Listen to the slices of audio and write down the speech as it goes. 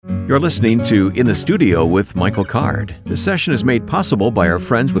You're listening to In the Studio with Michael Card. This session is made possible by our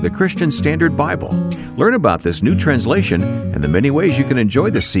friends with the Christian Standard Bible. Learn about this new translation and the many ways you can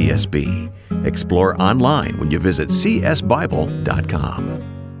enjoy the CSB. Explore online when you visit csbible.com.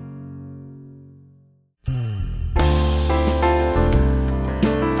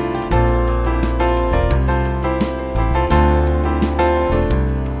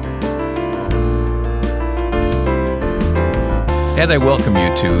 And I welcome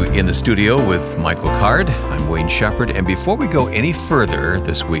you to In the Studio with Michael Card. I'm Wayne Shepherd. And before we go any further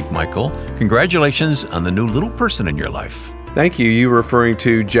this week, Michael, congratulations on the new little person in your life. Thank you. You referring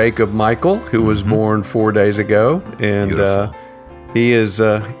to Jacob Michael, who was born 4 days ago. And he's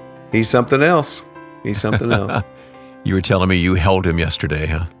something else. He's something else. You were telling me you held him yesterday,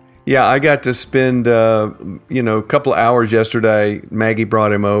 huh? Yeah, I got to spend, a couple of hours yesterday. Maggie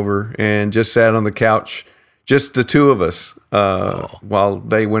brought him over and just sat on the couch, just the two of us, while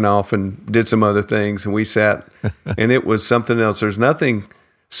they went off and did some other things, and we sat, and it was something else. There's nothing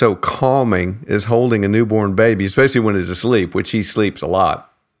so calming as holding a newborn baby, especially when it's asleep, which he sleeps a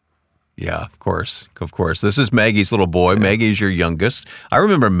lot. Yeah, of course. Of course. This is Maggie's little boy. Maggie's your youngest. I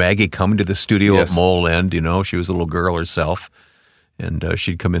remember Maggie coming to the studio at Mole End. She was a little girl herself, and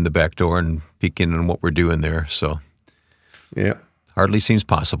she'd come in the back door and peek in on what we're doing there. So, yeah, hardly seems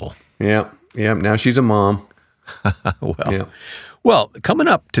possible. Yeah. Now she's a mom. Well, coming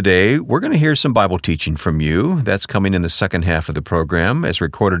up today, we're going to hear some Bible teaching from you. That's coming in the second half of the program, as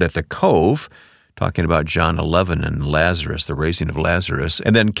recorded at the Cove, talking about John 11 and Lazarus, the raising of Lazarus.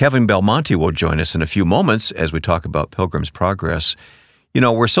 And then Kevin Belmonte will join us in a few moments as we talk about Pilgrim's Progress.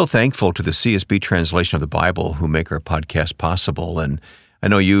 We're so thankful to the CSB translation of the Bible who make our podcast possible. And I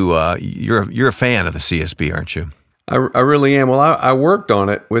know you're a fan of the CSB, aren't you? I really am. Well, I worked on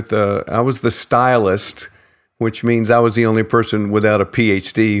it with I was the stylist, which means I was the only person without a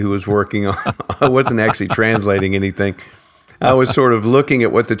PhD who was working on. I wasn't actually translating anything. I was sort of looking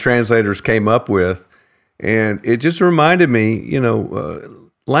at what the translators came up with, and it just reminded me,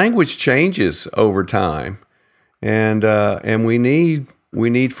 language changes over time, and we need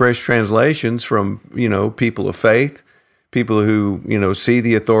fresh translations from people of faith, people who see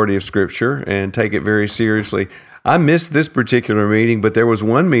the authority of Scripture and take it very seriously. I missed this particular meeting, but there was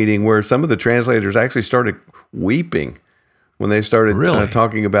one meeting where some of the translators actually started weeping when they started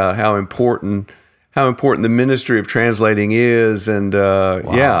talking about how important the ministry of translating is, and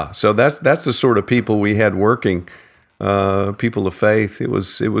so that's the sort of people we had working, people of faith. It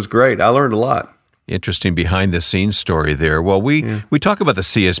was great. I learned a lot. Interesting behind the scenes story there. Well, we talk about the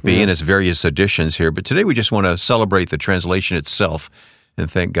CSB and its various editions here, but today we just want to celebrate the translation itself. And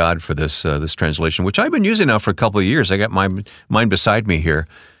thank God for this translation, which I've been using now for a couple of years. I got mine beside me here,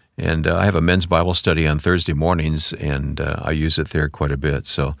 and I have a men's Bible study on Thursday mornings, and I use it there quite a bit.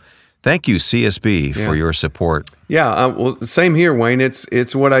 So thank you, CSB, for your support. Yeah, well, same here, Wayne.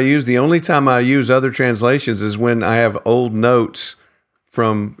 It's what I use. The only time I use other translations is when I have old notes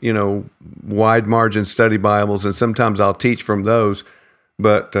from, wide margin study Bibles, and sometimes I'll teach from those.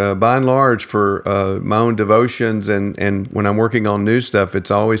 But by and large, for my own devotions and when I'm working on new stuff,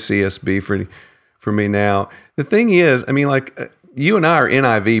 it's always CSB for me now. The thing is, you and I are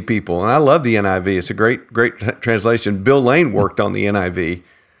NIV people, and I love the NIV. It's a great translation. Bill Lane worked on the NIV.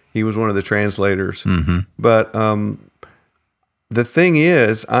 He was one of the translators. Mm-hmm. But the thing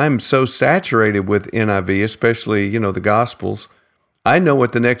is, I'm so saturated with NIV, especially, the Gospels. I know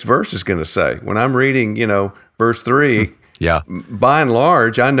what the next verse is going to say. When I'm reading, verse 3, yeah. By and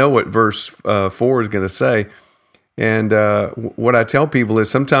large, I know what verse 4 is going to say. And what I tell people is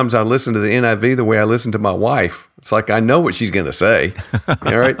sometimes I listen to the NIV the way I listen to my wife. It's like I know what she's going to say.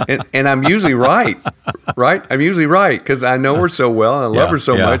 All right? And I'm usually right? I'm usually right because I know her so well and I love her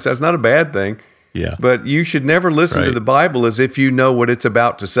so much. That's not a bad thing. Yeah. But you should never listen to the Bible as if you know what it's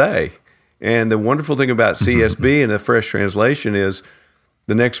about to say. And the wonderful thing about CSB and a fresh translation is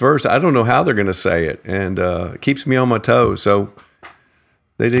the next verse, I don't know how they're going to say it, and it keeps me on my toes. So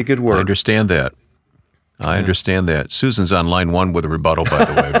they did good work. I understand that. Susan's on line 1 with a rebuttal, by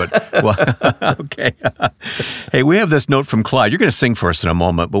the way. But okay. Hey, we have this note from Clyde. You're going to sing for us in a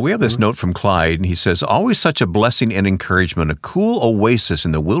moment, but we have this note from Clyde, and he says, always such a blessing and encouragement, a cool oasis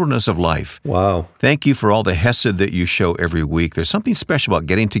in the wilderness of life. Wow. Thank you for all the hesed that you show every week. There's something special about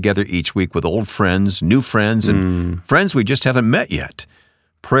getting together each week with old friends, new friends, and friends we just haven't met yet.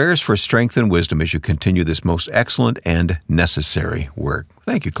 Prayers for strength and wisdom as you continue this most excellent and necessary work.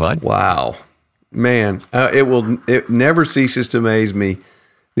 Thank you, Clyde. Wow. Man, it never ceases to amaze me,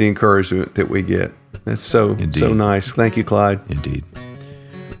 the encouragement that we get. That's so nice. Thank you, Clyde. Indeed.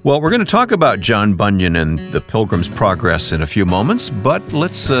 Well, we're going to talk about John Bunyan and the Pilgrim's Progress in a few moments, but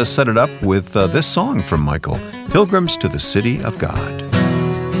let's set it up with this song from Michael, Pilgrims to the City of God.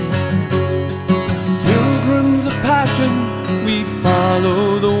 Pilgrims of passion, we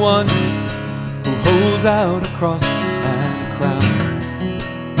follow the one who holds out a cross and a crown.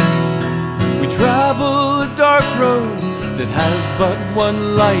 We travel a dark road that has but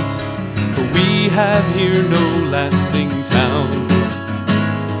one light, for we have here no lasting town.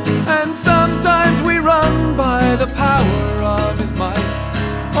 And sometimes we run by the power of his might.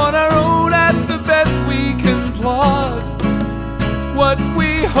 On our own at the best we can plod. What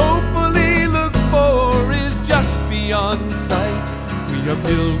we hopefully look for is just beyond sight. We are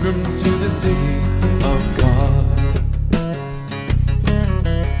pilgrims to the city of God.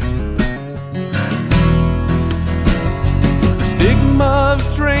 The stigma of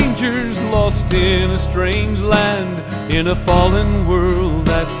strangers lost in a strange land, in a fallen world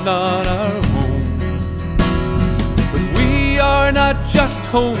that's not our home. But we are not just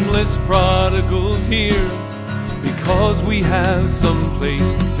homeless prodigals here, because we have some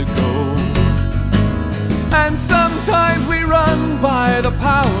place to go. And sometimes we run by the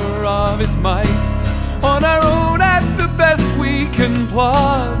power of his might. On our own at the best we can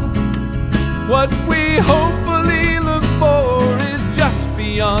plod. What we hopefully look for is just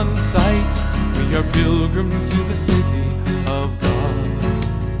beyond sight. We are pilgrims to the city of God.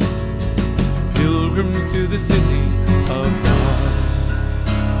 Pilgrims to the city of God.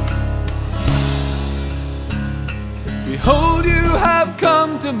 Behold, you have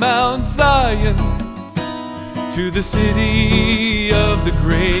come to Mount Zion, to the city of the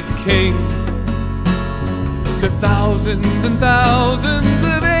great King. To thousands and thousands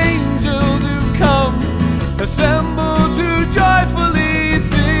of angels who've come, assembled to joyfully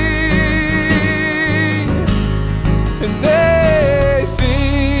sing. And they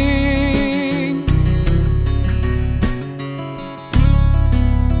sing.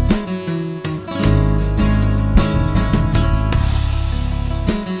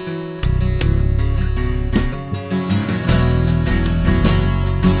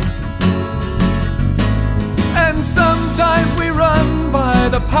 And sometimes we run by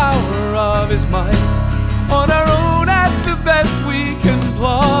the power of his might. On our own at the best we can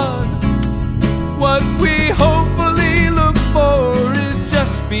plod. What we hopefully look for is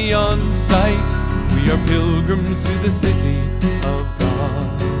just beyond sight. We are pilgrims to the city of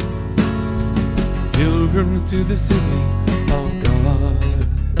God. Pilgrims to the city of God.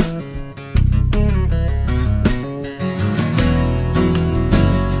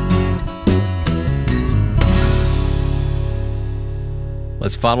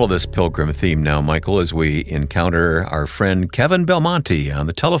 Let's follow this pilgrim theme now, Michael, as we encounter our friend Kevin Belmonte on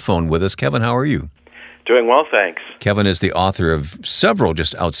the telephone with us. Kevin, how are you? Doing well, thanks. Kevin is the author of several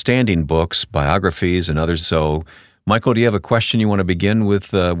just outstanding books, biographies, and others. So, Michael, do you have a question you want to begin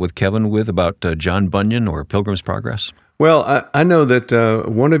with Kevin with about John Bunyan or Pilgrim's Progress? Well, I know that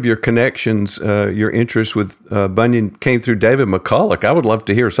one of your connections, your interest with Bunyan came through David McCulloch. I would love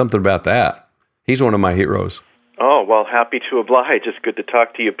to hear something about that. He's one of my heroes. Oh, well, happy to oblige. It's good to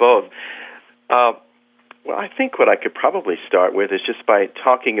talk to you both. Well, I think what I could probably start with is just by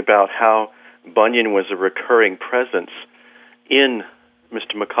talking about how Bunyan was a recurring presence in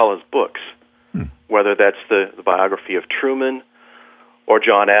Mr. McCullough's books, whether that's the biography of Truman or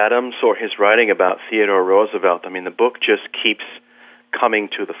John Adams or his writing about Theodore Roosevelt. I mean, the book just keeps coming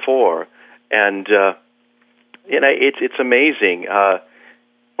to the fore, and it's amazing.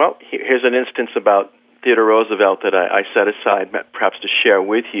 Well, here's an instance about Theodore Roosevelt that I set aside perhaps to share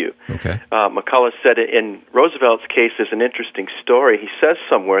with you. Okay. McCullough said in Roosevelt's case, there's an interesting story. He says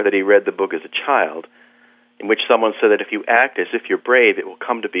somewhere that he read the book as a child, in which someone said that if you act as if you're brave, it will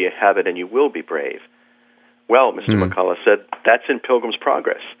come to be a habit and you will be brave. Well, Mr. McCullough said, that's in Pilgrim's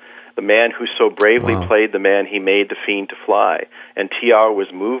Progress. The man who so bravely played the man he made the fiend to fly. And T.R.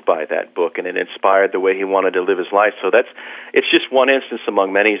 was moved by that book, and it inspired the way he wanted to live his life. So it's just one instance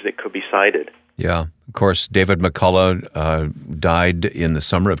among many that could be cited. Yeah. Of course, David McCullough died in the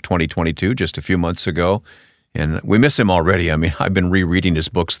summer of 2022, just a few months ago. And we miss him already. I mean, I've been rereading his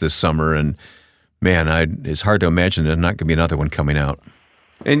books this summer, and man, it's hard to imagine there's not going to be another one coming out.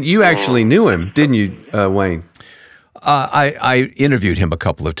 And you actually knew him, didn't you, Wayne? I interviewed him a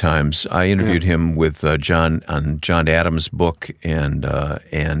couple of times. I interviewed him with John Adams' book and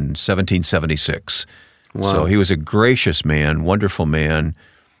 1776. Wow. So he was a gracious man, wonderful man.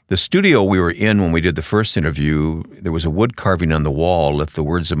 The studio we were in when we did the first interview, there was a wood carving on the wall, "Let the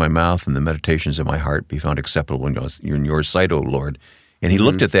words of my mouth and the meditations of my heart be found acceptable in your sight, O Lord." And he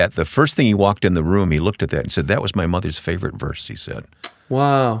looked at that. The first thing he walked in the room, he looked at that and said, "That was my mother's favorite verse," he said.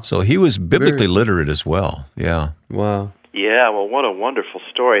 Wow. So he was biblically literate as well. Yeah. Wow. Yeah, well, what a wonderful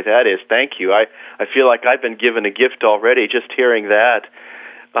story that is. Thank you. I feel like I've been given a gift already just hearing that.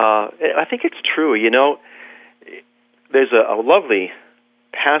 I think it's true. You know, there's a lovely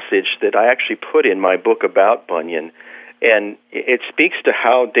passage that I actually put in my book about Bunyan, and it speaks to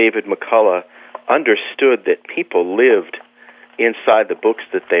how David McCullough understood that people lived inside the books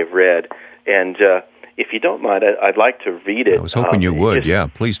that they read. And if you don't mind, I'd like to read it. I was hoping you would. Yeah,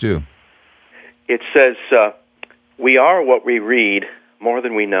 please do. It says, "We are what we read more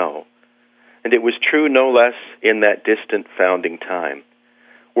than we know. And it was true no less in that distant founding time.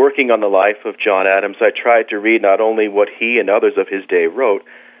 Working on the life of John Adams, I tried to read not only what he and others of his day wrote,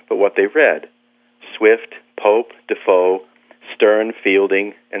 but what they read. Swift, Pope, Defoe, Sterne,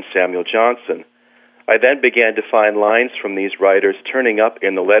 Fielding, and Samuel Johnson. I then began to find lines from these writers turning up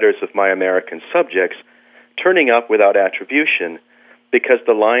in the letters of my American subjects, turning up without attribution, because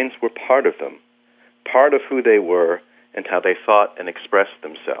the lines were part of them, part of who they were and how they thought and expressed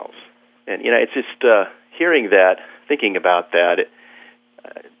themselves." And, you know, it's just hearing that, thinking about that.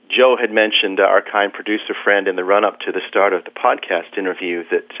 Joe had mentioned, our kind producer friend, in the run-up to the start of the podcast interview,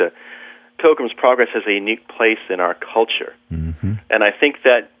 that Pilgrim's Progress has a unique place in our culture. Mm-hmm. And I think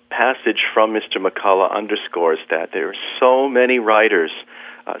that passage from Mr. McCullough underscores that. There are so many writers,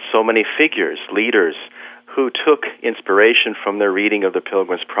 so many figures, leaders, who took inspiration from their reading of the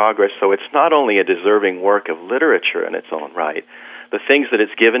Pilgrim's Progress. So it's not only a deserving work of literature in its own right, the things that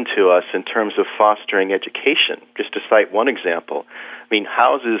it's given to us in terms of fostering education, just to cite one example. I mean,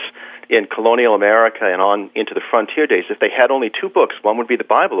 houses in colonial America and on into the frontier days, if they had only two books, one would be the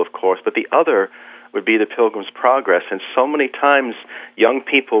Bible, of course, but the other would be the Pilgrim's Progress. And so many times young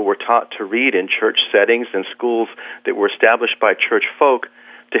people were taught to read in church settings and schools that were established by church folk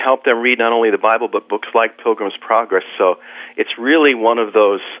to help them read not only the Bible, but books like Pilgrim's Progress. So it's really one of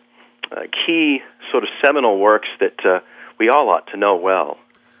those key sort of seminal works that we all ought to know well.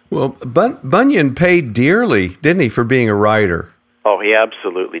 Well, Bunyan paid dearly, didn't he, for being a writer? Oh, he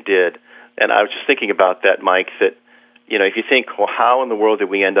absolutely did. And I was just thinking about that, Mike, that, you know, if you think, well, how in the world did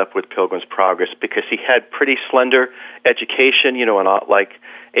we end up with Pilgrim's Progress? Because he had pretty slender education, you know, and not like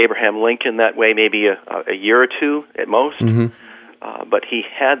Abraham Lincoln that way, maybe a year or two at most. Mm-hmm. But he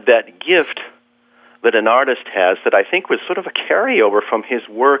had that gift that an artist has that I think was sort of a carryover from his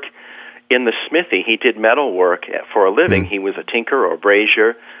work in the smithy. He did metal work for a living. He was a tinker or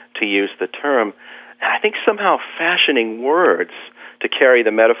brazier, to use the term. And I think somehow fashioning words to carry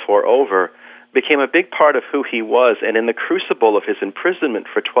the metaphor over became a big part of who he was. And in the crucible of his imprisonment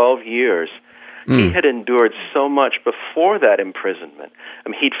for 12 years, he had endured so much before that imprisonment. I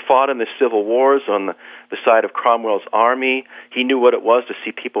mean, he'd fought in the civil wars on the side of Cromwell's army. He knew what it was to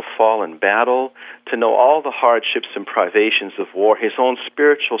see people fall in battle, to know all the hardships and privations of war, his own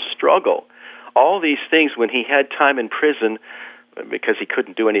spiritual struggle. All these things, when he had time in prison, because he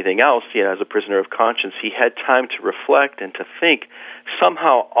couldn't do anything else, you know, as a prisoner of conscience, he had time to reflect and to think.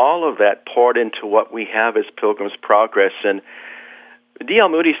 Somehow all of that poured into what we have as Pilgrim's Progress. And D.L.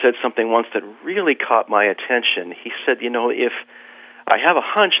 Moody said something once that really caught my attention. He said, you know, if I have a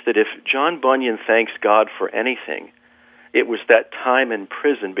hunch that if John Bunyan thanks God for anything, it was that time in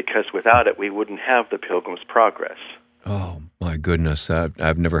prison, because without it we wouldn't have the Pilgrim's Progress. Oh, my goodness.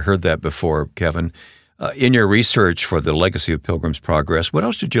 I've never heard that before, Kevin. In your research for the legacy of Pilgrim's Progress, what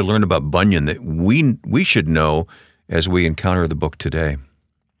else did you learn about Bunyan that we should know as we encounter the book today?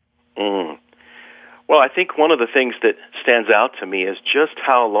 Well, I think one of the things that stands out to me is just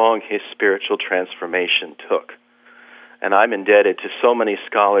how long his spiritual transformation took. And I'm indebted to so many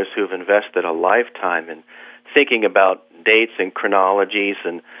scholars who have invested a lifetime in thinking about dates and chronologies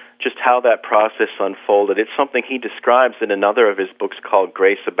and just how that process unfolded. It's something he describes in another of his books called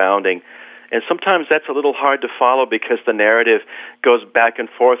Grace Abounding. And sometimes that's a little hard to follow because the narrative goes back and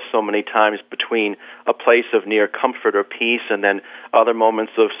forth so many times between a place of near comfort or peace and then other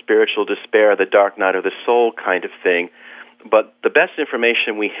moments of spiritual despair, the dark night of the soul kind of thing. But the best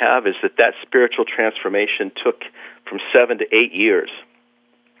information we have is that spiritual transformation took from 7 to 8 years,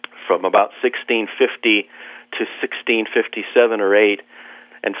 from about 1650 to 1657 or 8.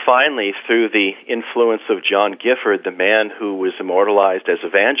 And finally, through the influence of John Gifford, the man who was immortalized as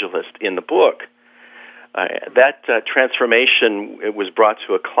evangelist in the book, that transformation was brought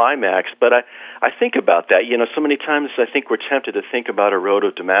to a climax. But I think about that. You know, so many times I think we're tempted to think about a road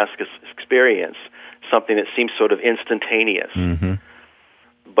of Damascus experience, something that seems sort of instantaneous. Mm-hmm.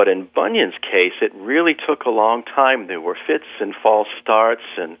 But in Bunyan's case, it really took a long time. There were fits and false starts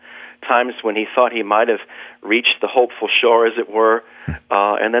and times when he thought he might have reached the hopeful shore, as it were.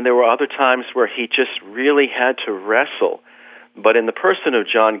 And then there were other times where he just really had to wrestle But in the person of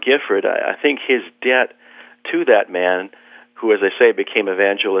John Gifford, I think his debt to that man, who, as I say, became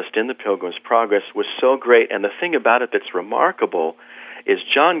evangelist in the Pilgrim's Progress, was so great. And the thing about it that's remarkable is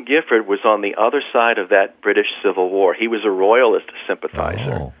John Gifford was on the other side of that British Civil War. He was a Royalist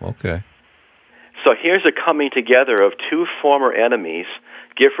sympathizer. Oh, okay. So here's a coming together of two former enemies.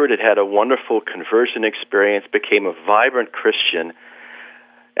 Gifford had a wonderful conversion experience, became a vibrant Christian.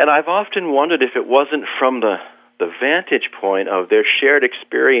 And I've often wondered if it wasn't from the vantage point of their shared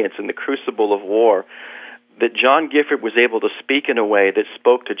experience in the crucible of war that John Gifford was able to speak in a way that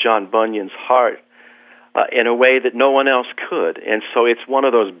spoke to John Bunyan's heart in a way that no one else could. And so it's one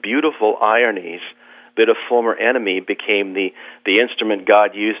of those beautiful ironies that a former enemy became the instrument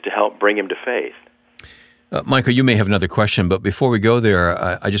God used to help bring him to faith. Michael, you may have another question, but before we go there,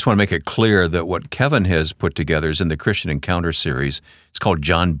 I just want to make it clear that what Kevin has put together is in the Christian Encounter series. It's called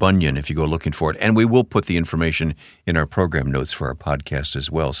John Bunyan, if you go looking for it. And we will put the information in our program notes for our podcast as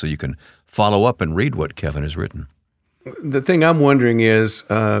well, so you can follow up and read what Kevin has written. The thing I'm wondering is,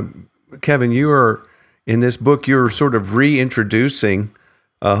 Kevin, you are, in this book, you're sort of reintroducing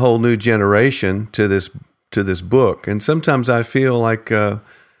a whole new generation to this book. And sometimes I feel like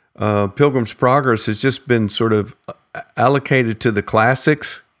Pilgrim's Progress has just been sort of allocated to the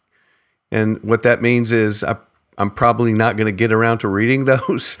classics, and what that means is I'm probably not going to get around to reading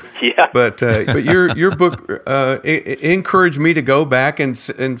those. Yeah. But your book encouraged me to go back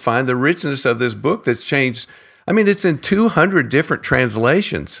and find the richness of this book that's changed. I mean, it's in 200 different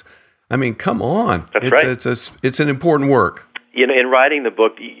translations. I mean, come on. That's right. It's an important work. You know, in writing the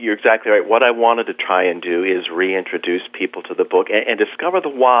book, you're exactly right. What I wanted to try and do is reintroduce people to the book and discover the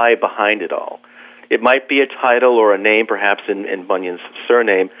why behind it all. It might be a title or a name, perhaps in Bunyan's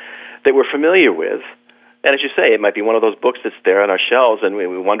surname, that we're familiar with. And as you say, it might be one of those books that's there on our shelves, and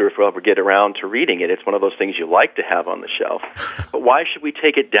we wonder if we'll ever get around to reading it. It's one of those things you like to have on the shelf. But why should we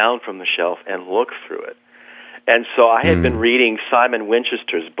take it down from the shelf and look through it? And so I had been reading Simon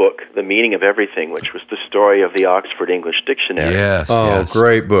Winchester's book, The Meaning of Everything, which was the story of the Oxford English Dictionary. Yes. Oh,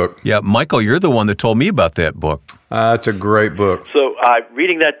 great book. Yeah, Michael, you're the one that told me about that book. It's a great book. So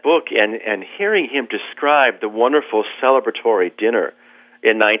reading that book and hearing him describe the wonderful celebratory dinner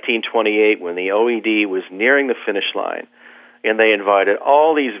in 1928 when the OED was nearing the finish line, and they invited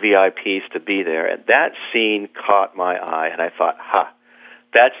all these VIPs to be there, and that scene caught my eye, and I thought,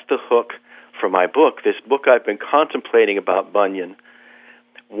 that's the hook for my book, this book I've been contemplating about Bunyan.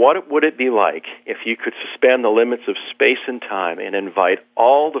 What would it be like if you could suspend the limits of space and time and invite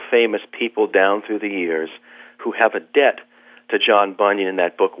all the famous people down through the years who have a debt to John Bunyan in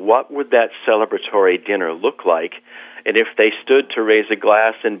that book? What would that celebratory dinner look like? And if they stood to raise a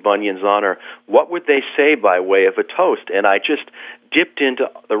glass in Bunyan's honor, what would they say by way of a toast? And I just dipped into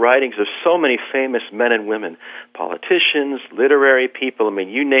the writings of so many famous men and women, politicians, literary people, I mean,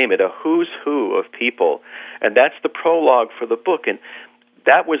 you name it, a who's who of people. And that's the prologue for the book. And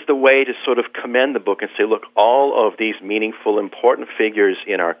that was the way to sort of commend the book and say, look, all of these meaningful, important figures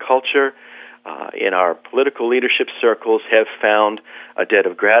in our culture, in our political leadership circles, have found a debt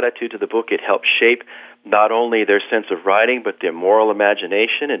of gratitude to the book. It helped shape not only their sense of writing, but their moral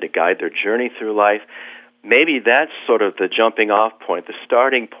imagination and to guide their journey through life. Maybe that's sort of the jumping-off point, the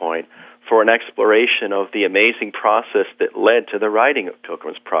starting point for an exploration of the amazing process that led to the writing of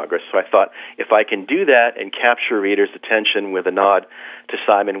Pilgrim's Progress. So I thought, if I can do that and capture readers' attention with a nod to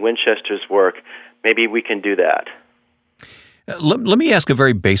Simon Winchester's work, maybe we can do that. Let me ask a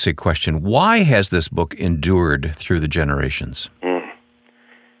very basic question. Why has this book endured through the generations?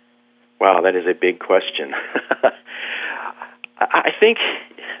 Wow, that is a big question. I think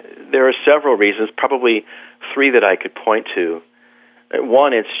there are several reasons, probably three that I could point to.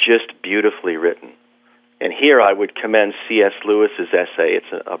 One, it's just beautifully written. And here I would commend C.S. Lewis's essay.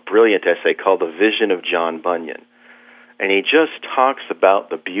 It's a brilliant essay called The Vision of John Bunyan. And he just talks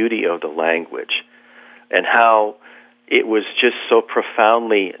about the beauty of the language and how it was just so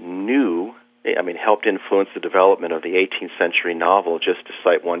profoundly new, I mean, helped influence the development of the 18th century novel, just to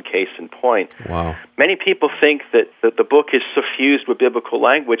cite one case in point. Wow. Many people think that the book is suffused with biblical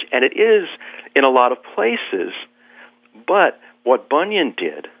language, and it is in a lot of places. But what Bunyan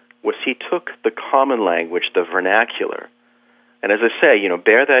did was he took the common language, the vernacular, and as I say,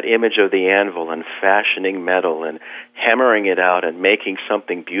 bear that image of the anvil and fashioning metal and hammering it out and making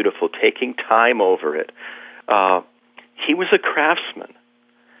something beautiful, taking time over it. He was a craftsman.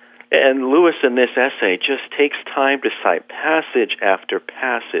 And Lewis, in this essay, just takes time to cite passage after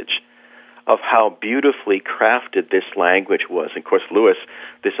passage of how beautifully crafted this language was. And of course, Lewis,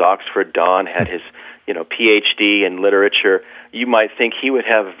 this Oxford Don, had his PhD in literature. You might think he would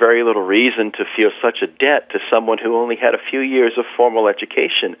have very little reason to feel such a debt to someone who only had a few years of formal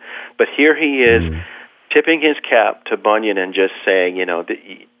education. But here he is, tipping his cap to Bunyan and just saying,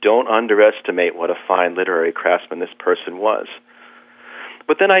 don't underestimate what a fine literary craftsman this person was.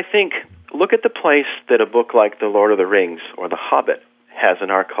 But then I think, look at the place that a book like The Lord of the Rings or The Hobbit has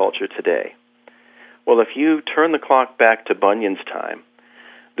in our culture today. Well, if you turn the clock back to Bunyan's time,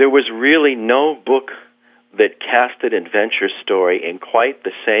 there was really no book that casted adventure story in quite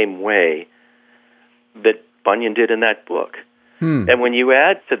the same way that Bunyan did in that book. And when you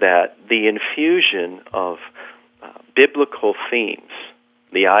add to that the infusion of biblical themes,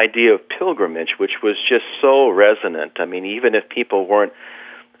 the idea of pilgrimage, which was just so resonant. I mean, even if people weren't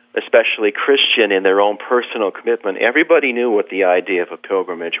especially Christian in their own personal commitment, everybody knew what the idea of a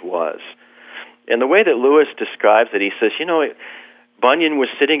pilgrimage was. And the way that Lewis describes it, he says, Bunyan was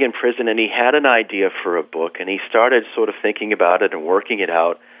sitting in prison and he had an idea for a book, and he started sort of thinking about it and working it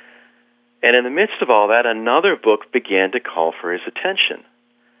out. And in the midst of all that, another book began to call for his attention.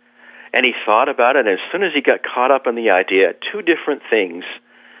 And he thought about it, and as soon as he got caught up in the idea, two different things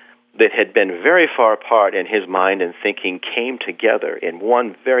that had been very far apart in his mind and thinking came together in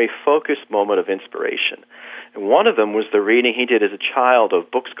one very focused moment of inspiration. And one of them was the reading he did as a child of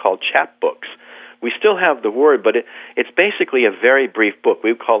books called chapbooks. We still have the word, but it's basically a very brief book.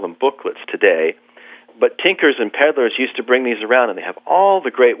 We would call them booklets today. But tinkers and peddlers used to bring these around, and they have all the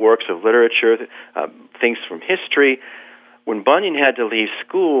great works of literature, things from history. When Bunyan had to leave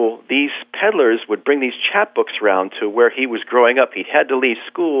school, these peddlers would bring these chapbooks around to where he was growing up. He had to leave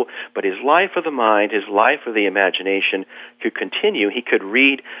school, but his life of the mind, his life of the imagination could continue. He could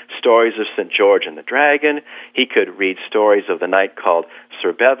read stories of St. George and the Dragon. He could read stories of the knight called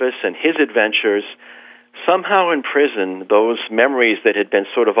Sir Bevis and his adventures. Somehow in prison, those memories that had been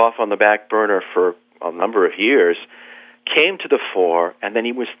sort of off on the back burner for a number of years came to the fore, and then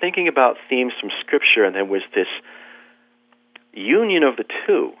he was thinking about themes from Scripture, and there was this union of the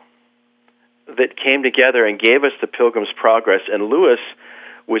two that came together and gave us the Pilgrim's Progress. And Lewis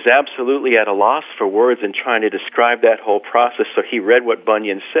was absolutely at a loss for words in trying to describe that whole process, so he read what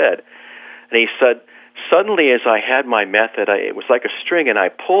Bunyan said. And he said, suddenly as I had my method, it was like a string, and I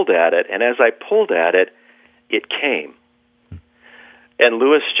pulled at it, and as I pulled at it, it came. And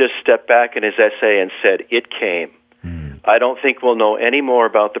Lewis just stepped back in his essay and said, it came. I don't think we'll know any more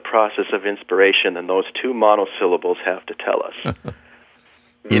about the process of inspiration than those two monosyllables have to tell us.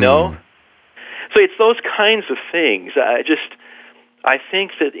 So it's those kinds of things. I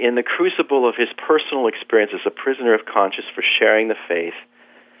think that in the crucible of his personal experience as a prisoner of conscience for sharing the faith,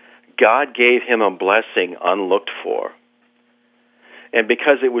 God gave him a blessing unlooked for. And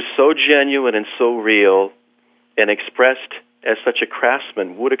because it was so genuine and so real and expressed as such a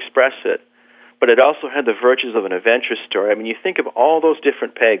craftsman would express it, but it also had the virtues of an adventure story. I mean, you think of all those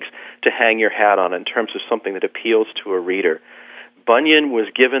different pegs to hang your hat on in terms of something that appeals to a reader. Bunyan was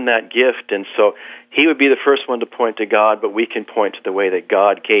given that gift, and so he would be the first one to point to God, but we can point to the way that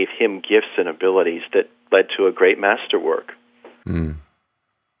God gave him gifts and abilities that led to a great masterwork.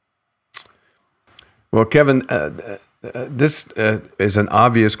 Well, Kevin, this is an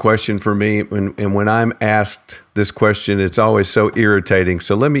obvious question for me, and when I'm asked this question, it's always so irritating.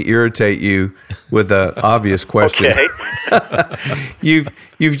 So let me irritate you with an obvious question. Okay.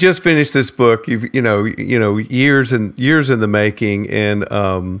 You've just finished this book. You've years in the making,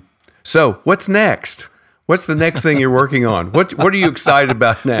 and so what's next? What's the next thing you're working on? What are you excited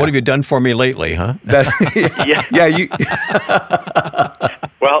about now? What have you done for me lately, huh?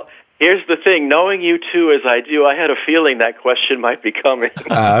 Well, here's the thing. Knowing you two as I do, I had a feeling that question might be coming.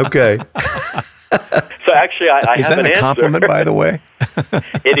 Okay. So actually, I have an answer. Is that a compliment, by the way?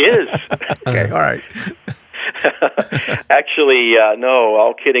 It is. Okay, all right. Actually, no,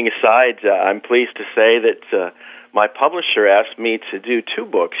 all kidding aside, I'm pleased to say that my publisher asked me to do 2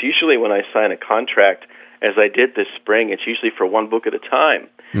 books. Usually when I sign a contract, as I did this spring, it's usually for 1 book at a time.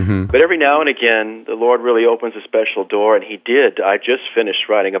 Mm-hmm. But every now and again, the Lord really opens a special door, and he did. I just finished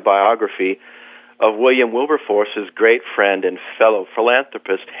writing a biography of William Wilberforce's great friend and fellow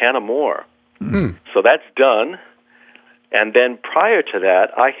philanthropist, Hannah More. Mm-hmm. So that's done. And then prior to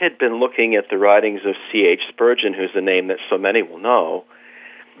that, I had been looking at the writings of C.H. Spurgeon, who's a name that so many will know.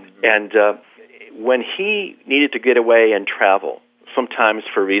 And when he needed to get away and travel, sometimes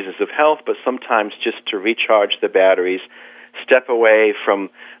for reasons of health, but sometimes just to recharge the batteries, step away from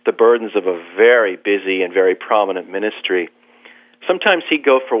the burdens of a very busy and very prominent ministry. Sometimes he'd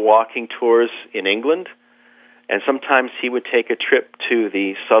go for walking tours in England, And sometimes he would take a trip to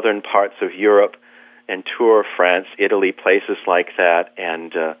the southern parts of Europe and tour France, Italy, places like that,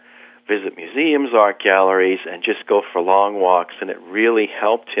 and visit museums, art galleries, and just go for long walks, and it really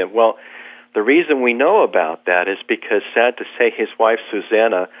helped him. Well, the reason we know about that is because, sad to say, his wife,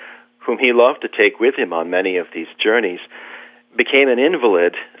 Susanna, whom he loved to take with him on many of these journeys, became an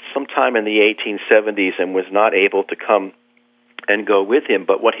invalid sometime in the 1870s and was not able to come and go with him.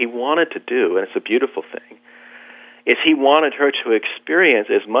 But what he wanted to do, and it's a beautiful thing, is he wanted her to experience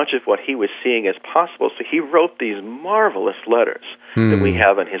as much of what he was seeing as possible. So he wrote these marvelous letters that we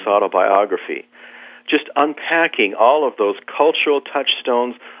have in his autobiography, just unpacking all of those cultural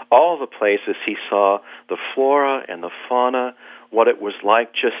touchstones, all the places he saw, the flora and the fauna, what it was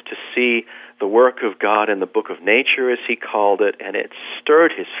like just to see the work of God in the book of nature, as he called it, and it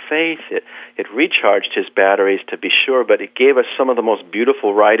stirred his faith. It recharged his batteries, to be sure, but it gave us some of the most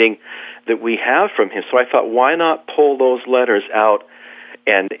beautiful writing that we have from him. So I thought, why not pull those letters out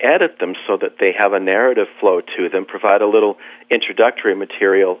and edit them so that they have a narrative flow to them, provide a little introductory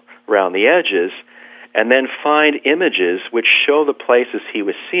material around the edges, and then find images which show the places he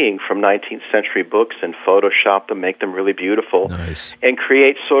was seeing from 19th century books and Photoshop them, make them really beautiful, Nice. and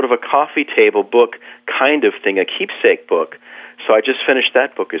create sort of a coffee table book kind of thing, a keepsake book. So I just finished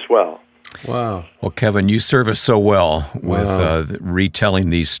that book as well. Wow. Well, Kevin, you serve us so well with Wow. retelling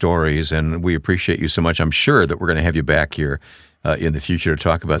these stories, and we appreciate you so much. I'm sure that we're going to have you back here in the future to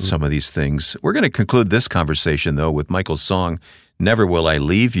talk about some of these things. We're going to conclude this conversation, though, with Michael's song, Never Will I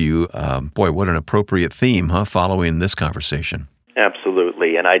Leave You. Boy, what an appropriate theme, huh, following this conversation.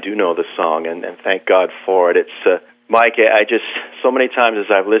 Absolutely, and I do know the song, and thank God for it. It's, Mike, I just, so many times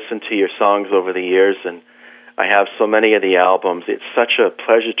as I've listened to your songs over the years, and I have so many of the albums, it's such a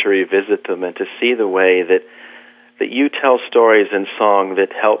pleasure to revisit them and to see the way that you tell stories in song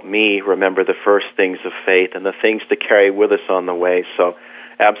that help me remember the first things of faith and the things to carry with us on the way. So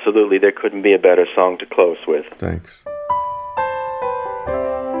absolutely, there couldn't be a better song to close with. Thanks.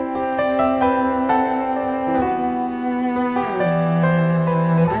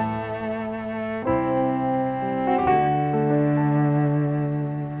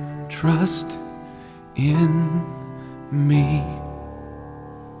 Trust in me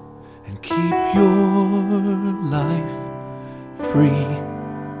and keep your life free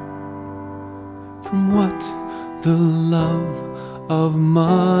from what the love of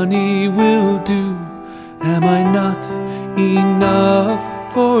money will do. Am I not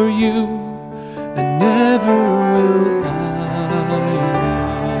enough for you? And never will I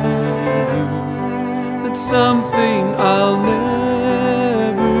leave you. That's something I'll never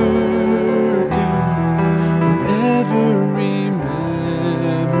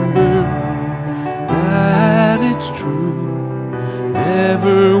true,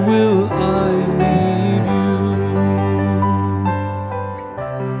 never will I leave you.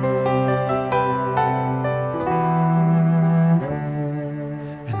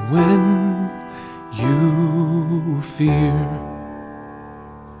 And when you fear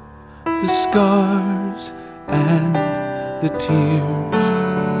the scars and the tears,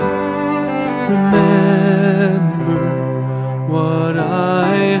 remember what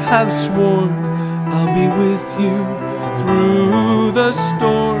I have sworn. I'll be with you through the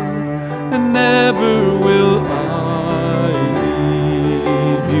storm, and never will I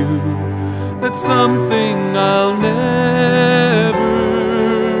leave you. That's something I'll never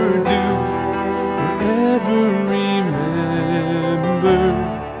do. Forever remember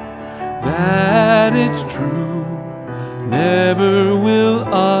that it's true. Never will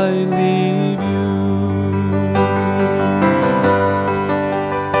I leave you.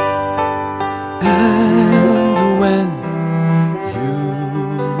 And when you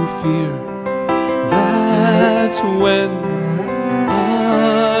fear, that's when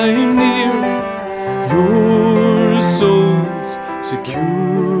I'm near. Your soul's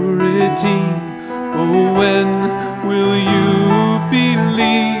security. Oh, when will you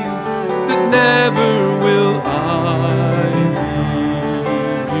believe that never will I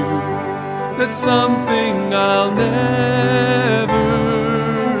leave you? That's something I'll never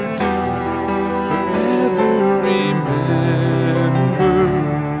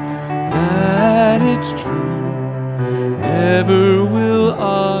it's true, never will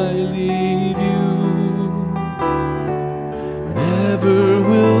I leave you, never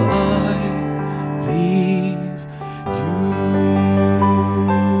will I leave you.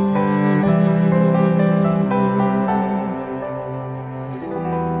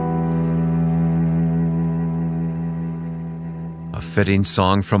 A fitting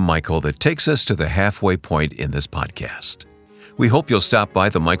song from Michael that takes us to the halfway point in this podcast. We hope you'll stop by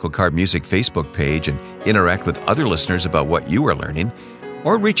the Michael Card Music Facebook page and interact with other listeners about what you are learning,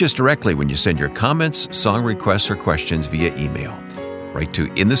 or reach us directly when you send your comments, song requests, or questions via email. Write to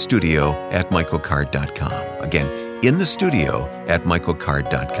inthestudio@michaelcard.com. Again,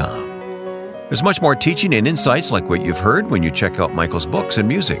 inthestudio@michaelcard.com. There's much more teaching and insights like what you've heard when you check out Michael's books and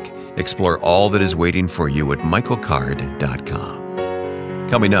music. Explore all that is waiting for you at michaelcard.com.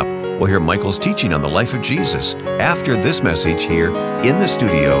 Coming up, we'll hear Michael's teaching on the life of Jesus after this message here in the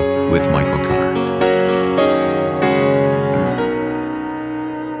studio with Michael Card.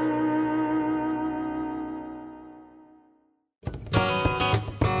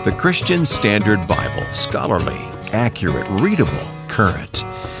 The Christian Standard Bible, scholarly, accurate, readable, current.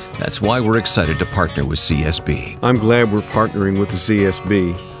 That's why we're excited to partner with CSB. I'm glad we're partnering with the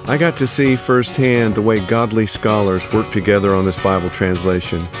CSB. I got to see firsthand the way godly scholars work together on this Bible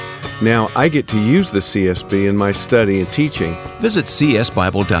translation. Now I get to use the CSB in my study and teaching. Visit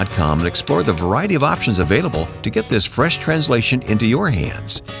csbible.com and explore the variety of options available to get this fresh translation into your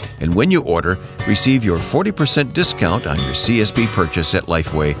hands. And when you order, receive your 40% discount on your CSB purchase at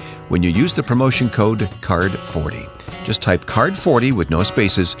Lifeway when you use the promotion code CARD40. Just type CARD40 with no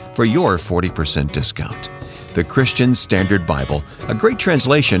spaces for your 40% discount. The Christian Standard Bible, a great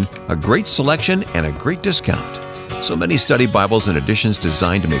translation, a great selection, and a great discount. So many study Bibles and editions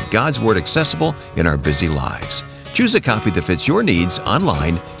designed to make God's Word accessible in our busy lives. Choose a copy that fits your needs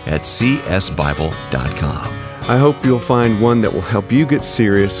online at csbible.com. I hope you'll find one that will help you get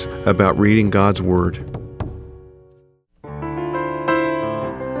serious about reading God's Word.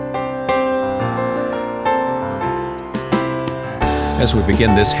 As we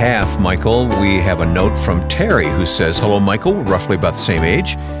begin this half, Michael, we have a note from Terry who says, "Hello, Michael. We're roughly about the same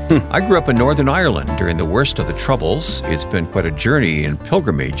age. I grew up in Northern Ireland during the worst of the Troubles. It's been quite a journey and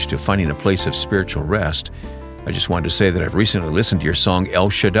pilgrimage to finding a place of spiritual rest. I just wanted to say that I've recently listened to your song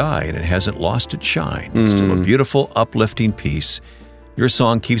El Shaddai, and it hasn't lost its shine. It's still a beautiful, uplifting piece. Your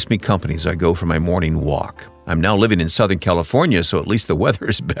song keeps me company as I go for my morning walk. I'm now living in Southern California, so at least the weather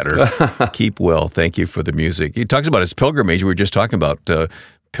is better. Keep well. Thank you for the music." He talks about his pilgrimage. We were just talking about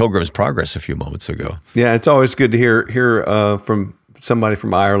Pilgrim's Progress a few moments ago. Yeah, it's always good to hear from somebody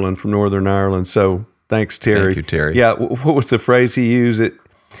from Ireland, from Northern Ireland. So thanks, Terry. Thank you, Terry. Yeah, what was the phrase he used?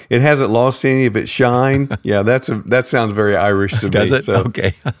 It hasn't lost any of its shine. Yeah, that sounds very Irish to me. Does it? So.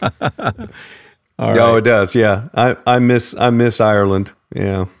 Okay. All right. Oh, it does. Yeah, I miss Ireland.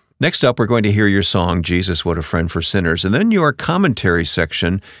 Yeah. Next up, we're going to hear your song, Jesus, What a Friend for Sinners, and then your commentary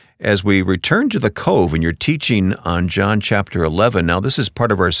section as we return to the Cove and your teaching on John chapter 11. Now, this is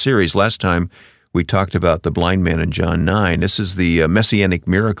part of our series. Last time, we talked about the blind man in John 9. This is the Messianic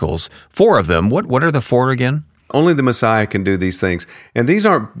miracles, 4 of them. What are the 4 again? Only the Messiah can do these things. And these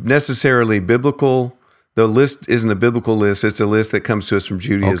aren't necessarily biblical. The list isn't a biblical list. It's a list that comes to us from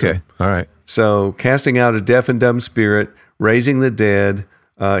Judaism. Okay, all right. So casting out a deaf and dumb spirit, raising the dead,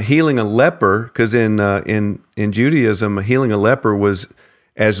 healing a leper, because in Judaism, healing a leper was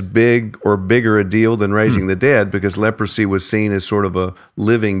as big or bigger a deal than raising the dead, because leprosy was seen as sort of a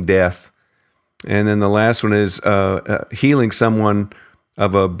living death. And then the last one is healing someone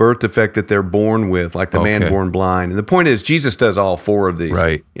of a birth defect that they're born with, like the man born blind. And the point is, Jesus does all 4 of these.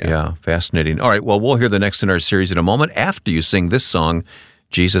 Right, yeah, fascinating. All right, well, we'll hear the next in our series in a moment after you sing this song,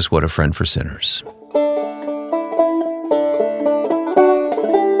 Jesus, What a Friend for Sinners.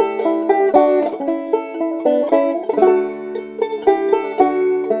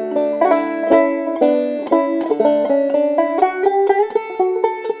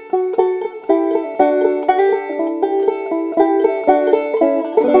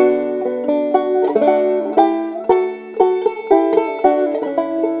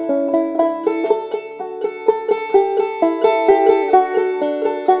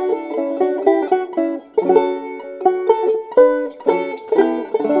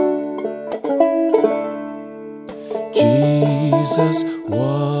 Jesus,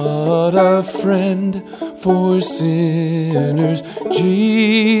 what a friend for sinners.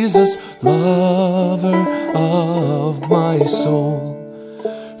 Jesus, lover of my soul.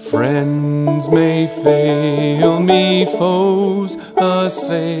 Friends may fail me, foes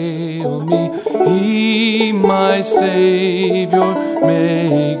assail me. He, my Savior,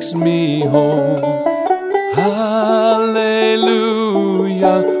 makes me whole. Hallelujah,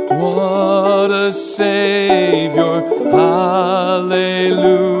 what a Savior. Hallelujah,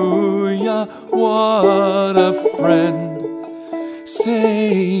 what a friend.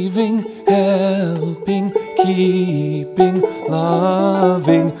 Saving, helping, keeping,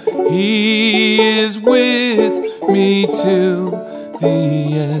 loving. He is with me till the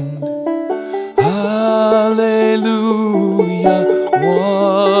end. Hallelujah.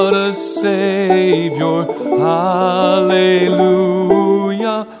 what a Savior, hallelujah,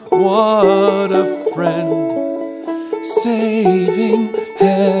 what a friend, saving,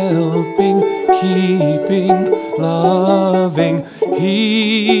 helping, keeping, loving,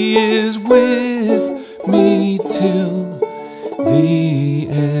 He is with me till the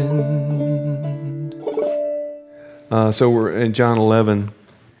end. So we're in John 11.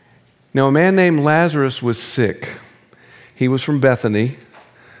 Now a man named Lazarus was sick. He was from Bethany,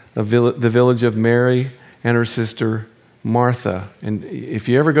 the village of Mary and her sister Martha. And if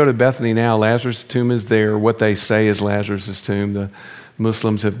you ever go to Bethany now, Lazarus' tomb is there. What they say is Lazarus' tomb. The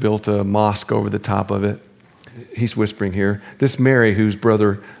Muslims have built a mosque over the top of it. He's whispering here. This Mary, whose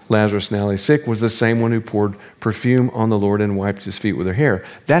brother Lazarus now lay sick, was the same one who poured perfume on the Lord and wiped his feet with her hair.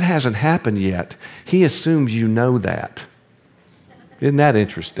 That hasn't happened yet. He assumes you know that. Isn't that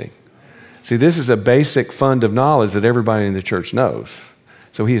interesting? See, this is a basic fund of knowledge that everybody in the church knows.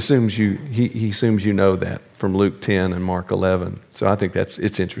 So he assumes you know that from Luke 10 and Mark 11. So I think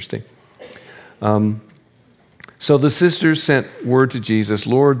it's interesting. So the sisters sent word to Jesus,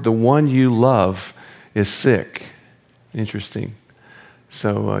 Lord, the one you love is sick. Interesting.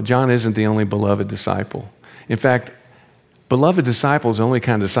 So John isn't the only beloved disciple. In fact, beloved disciple is the only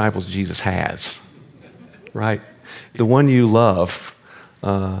kind of disciples Jesus has, right? The one you love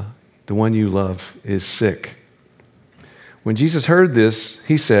is sick. When Jesus heard this,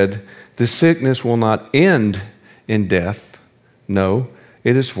 he said, "This sickness will not end in death. No,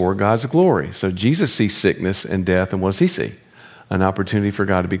 it is for God's glory." So Jesus sees sickness and death, and what does he see? An opportunity for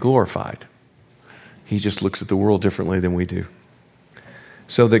God to be glorified. He just looks at the world differently than we do.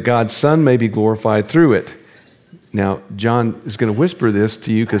 So that God's Son may be glorified through it. Now, John is going to whisper this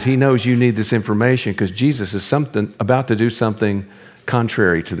to you because he knows you need this information because Jesus is about to do something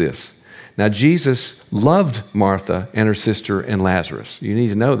contrary to this. Now, Jesus loved Martha and her sister and Lazarus. You need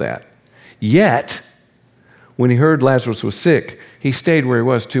to know that. Yet, when he heard Lazarus was sick, he stayed where he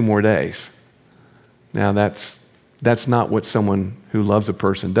was 2 more days. Now, that's not what someone who loves a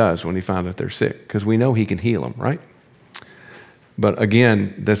person does when he found out they're sick, because we know he can heal them, right? But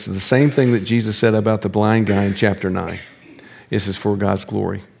again, that's the same thing that Jesus said about the blind guy in chapter 9. This is for God's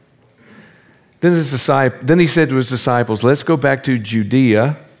glory. Then he said to his disciples, let's go back to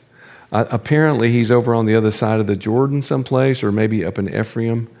Judea. Apparently, he's over on the other side of the Jordan someplace, or maybe up in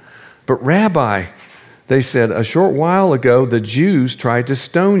Ephraim. But Rabbi, they said, a short while ago, the Jews tried to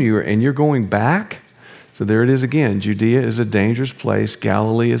stone you, and you're going back? So there it is again. Judea is a dangerous place.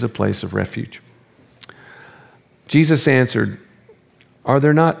 Galilee is a place of refuge. Jesus answered, are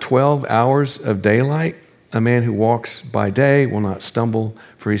there not 12 hours of daylight? A man who walks by day will not stumble,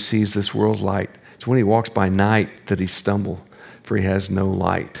 for he sees this world's light. It's when he walks by night that he stumbles, for he has no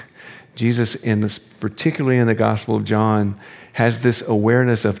light. Jesus, particularly in the Gospel of John, has this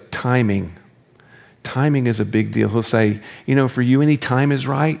awareness of timing. Timing is a big deal. He'll say, for you, any time is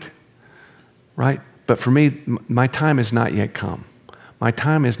right? But for me, my time has not yet come. My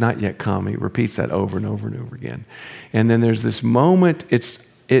time has not yet come. He repeats that over and over and over again. And then there's this moment, it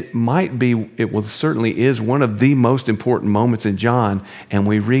certainly is one of the most important moments in John, and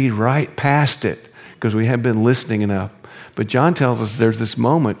we read right past it because we haven't been listening enough. But John tells us there's this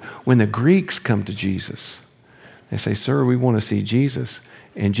moment when the Greeks come to Jesus. They say, sir, we want to see Jesus.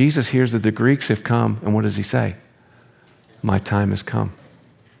 And Jesus hears that the Greeks have come, and what does he say? My time has come.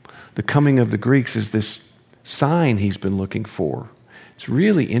 The coming of the Greeks is this sign he's been looking for. It's a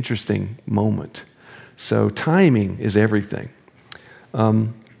really interesting moment. So timing is everything.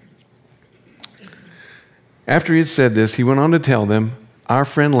 After he had said this, he went on to tell them, our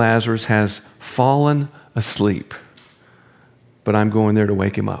friend Lazarus has fallen asleep, but I'm going there to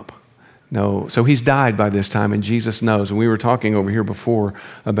wake him up. No, so he's died by this time, and Jesus knows. And we were talking over here before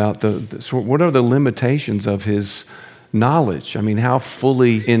about what are the limitations of his knowledge. I mean, how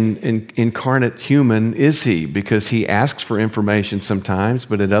fully incarnate human is he? Because he asks for information sometimes,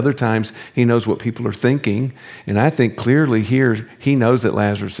 but at other times he knows what people are thinking. And I think clearly here he knows that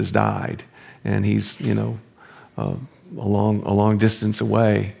Lazarus has died, and he's a long distance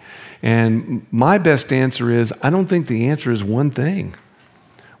away. And my best answer is I don't think the answer is one thing.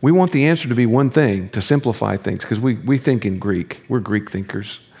 We want the answer to be one thing, to simplify things, because we think in Greek. We're Greek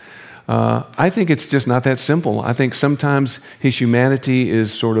thinkers. I think it's just not that simple. I think sometimes his humanity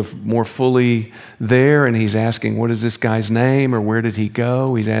is sort of more fully there, and he's asking, what is this guy's name, or where did he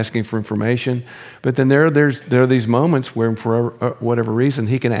go? He's asking for information. But then there are these moments where, for whatever reason,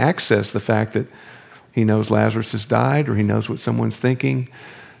 he can access the fact that he knows Lazarus has died, or he knows what someone's thinking.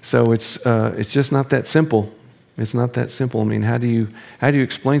 So it's just not that simple. It's not that simple. I mean, how do you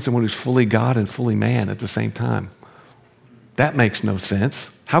explain someone who's fully God and fully man at the same time? that makes no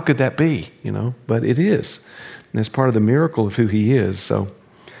sense. How could that be? But it is. And it's part of the miracle of who he is. So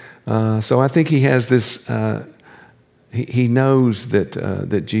I think he has this, he knows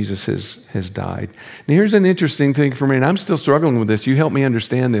that Jesus has died. Now here's an interesting thing for me, and I'm still struggling with this. You help me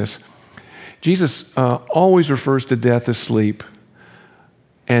understand this. Jesus always refers to death as sleep,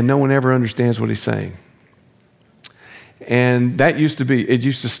 and no one ever understands what he's saying. And it used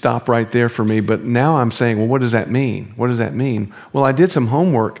to stop right there for me, but now I'm saying, well, what does that mean? What does that mean? Well, I did some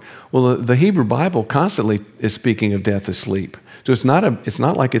homework. Well, the Hebrew Bible constantly is speaking of death as sleep. So it's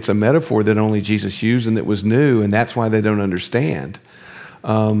not like it's a metaphor that only Jesus used and that was new, and that's why they don't understand.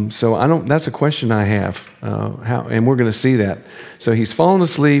 That's a question I have, and we're going to see that. So he's fallen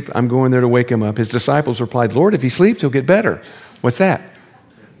asleep. I'm going there to wake him up. His disciples replied, Lord, if he sleeps, he'll get better. What's that?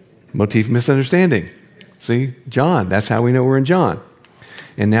 Motif misunderstanding. See, John, that's how we know we're in John.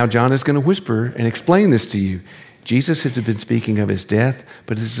 And now John is going to whisper and explain this to you. Jesus has been speaking of his death,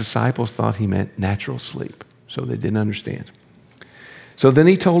 but his disciples thought he meant natural sleep, so they didn't understand. So then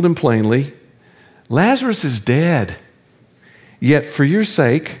he told him plainly, Lazarus is dead. Yet for your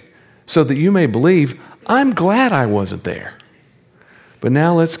sake, so that you may believe, I'm glad I wasn't there. But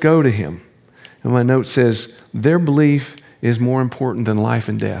now let's go to him. And my note says, their belief is more important than life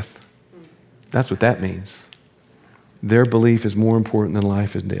and death. That's what that means. Their belief is more important than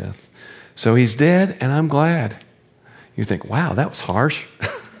life and death. So he's dead, and I'm glad. You think, wow, that was harsh.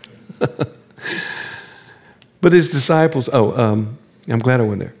 But his disciples, I'm glad I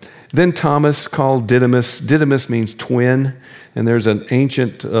went there. Then Thomas, called Didymus. Didymus means twin, and there's an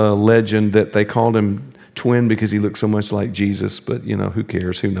ancient legend that they called him twin because he looked so much like Jesus, but who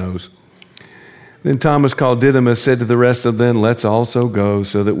cares, who knows. Then Thomas, called Didymus, said to the rest of them, let's also go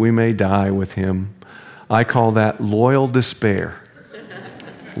so that we may die with him. I call that loyal despair.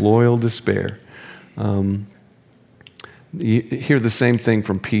 Loyal despair. You hear the same thing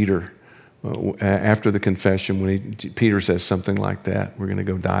from Peter after the confession when Peter says something like that. We're going to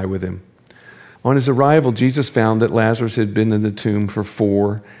go die with him. On his arrival, Jesus found that Lazarus had been in the tomb for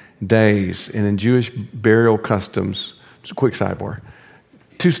 4 days. And in Jewish burial customs, just a quick sidebar,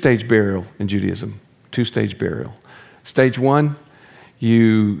 2-stage burial in Judaism, 2-stage burial. Stage 1,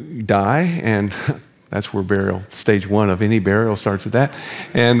 you die, and that's where burial, stage 1 of any burial starts with that.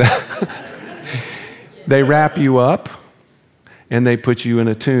 And they wrap you up, and they put you in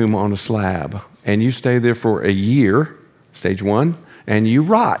a tomb on a slab. And you stay there for a year, stage 1, and you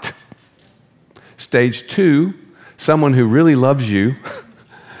rot. Stage 2, someone who really loves you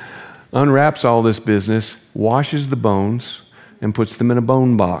unwraps all this business, washes the bones, and puts them in a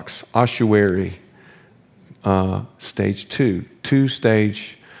bone box, ossuary. Stage 2,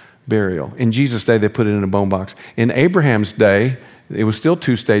 2-stage burial. In Jesus' day, they put it in a bone box. In Abraham's day, it was still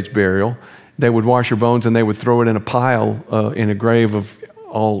 2-stage burial. They would wash your bones and they would throw it in a pile in a grave of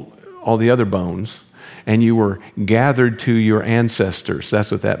all the other bones. And you were gathered to your ancestors. That's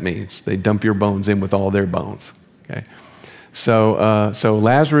what that means. They dump your bones in with all their bones. Okay. So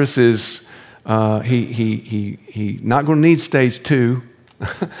Lazarus is he not going to need stage 2,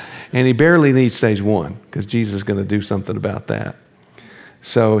 and he barely needs stage 1 because Jesus is going to do something about that.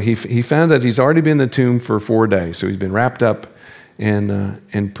 So he found that he's already been in the tomb for 4 days. So he's been wrapped up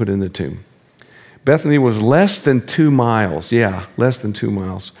and put in the tomb. Bethany was less than 2 miles, less than 2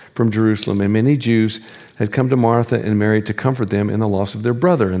 miles from Jerusalem, and many Jews had come to Martha and Mary to comfort them in the loss of their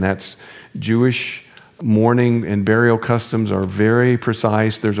brother, and that's Jewish mourning and burial customs are very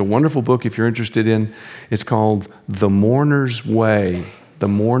precise. There's a wonderful book if you're interested in. It's called The Mourner's Way. The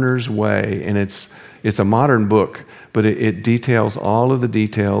Mourner's Way. And it's a modern book, but it details all of the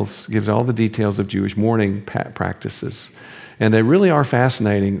details, gives all the details of Jewish mourning practices. And they really are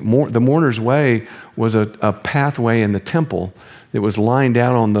fascinating. The Mourner's Way was a pathway in the temple that was lined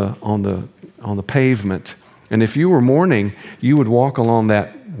out on the pavement. And if you were mourning, you would walk along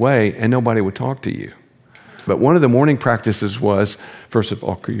that way and nobody would talk to you. But one of the mourning practices was, first of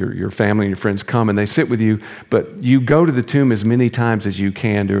all, your family and your friends come and they sit with you, but you go to the tomb as many times as you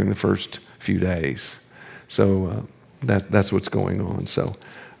can during the first few days. So that's what's going on.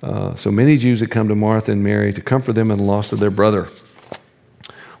 So many Jews had come to Martha and Mary to comfort them in the loss of their brother.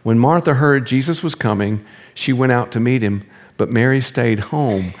 When Martha heard Jesus was coming, she went out to meet him, but Mary stayed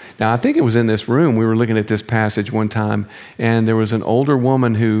home. Now, I think it was in this room. We were looking at this passage one time, and there was an older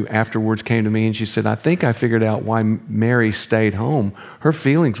woman who afterwards came to me, and she said, I think I figured out why Mary stayed home. Her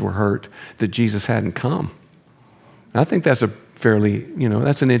feelings were hurt that Jesus hadn't come. And I think that's a fairly,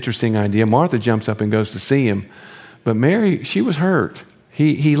 that's an interesting idea. Martha jumps up and goes to see him, but Mary, she was hurt.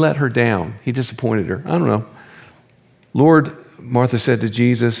 He let her down. He disappointed her. I don't know. Lord, Martha said to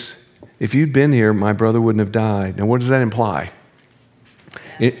Jesus, if you'd been here, my brother wouldn't have died. Now, what does that imply?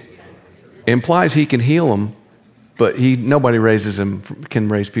 It implies he can heal him, but nobody can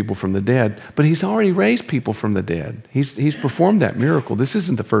raise people from the dead. But he's already raised people from the dead. He's performed that miracle. This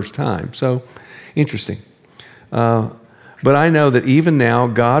isn't the first time. So, interesting. But I know that even now,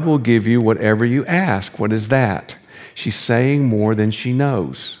 God will give you whatever you ask. What is that? She's saying more than she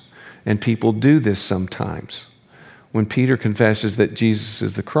knows. And people do this sometimes. When Peter confesses that Jesus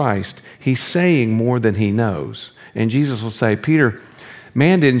is the Christ, he's saying more than he knows. And Jesus will say, Peter,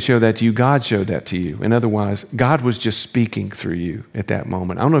 man didn't show that to you, God showed that to you. And otherwise, God was just speaking through you at that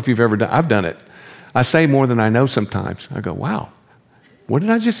moment. I don't know if you've ever done, I've done it. I say more than I know sometimes. I go, wow, what did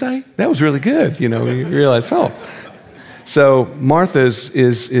I just say? That was really good. You realize, oh. So Martha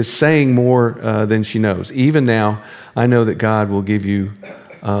is saying more than she knows. Even now, I know that God will give you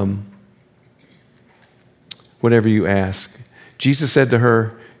whatever you ask. Jesus said to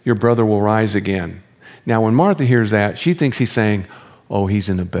her, your brother will rise again. Now, when Martha hears that, she thinks he's saying, oh, he's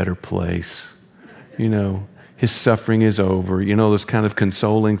in a better place. His suffering is over. Those kind of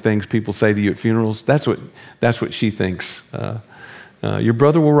consoling things people say to you at funerals. That's what she thinks. Your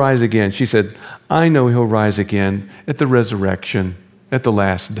brother will rise again. She said, I know he'll rise again at the resurrection, at the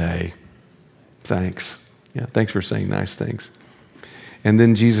last day. Thanks. Yeah, thanks for saying nice things. And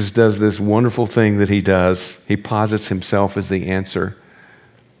then Jesus does this wonderful thing that he does. He posits himself as the answer.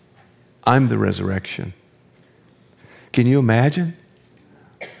 I'm the resurrection. Can you imagine?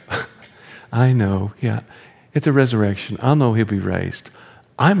 I know, yeah. At the resurrection, I'll know he'll be raised.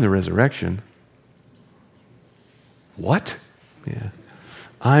 I'm the resurrection. What? Yeah.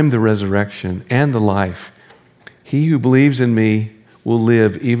 I'm the resurrection and the life. He who believes in me will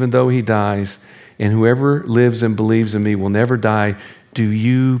live even though he dies, and whoever lives and believes in me will never die. Do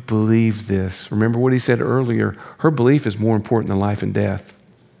you believe this? Remember what he said earlier. Her belief is more important than life and death.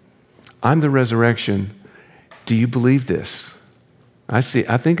 I'm the resurrection. Do you believe this? I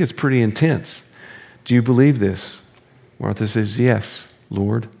think it's pretty intense. Do you believe this? Martha says, yes,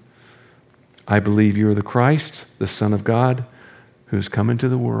 Lord. I believe you are the Christ, the Son of God, who has come into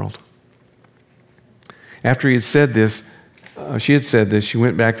the world. After she had said this, she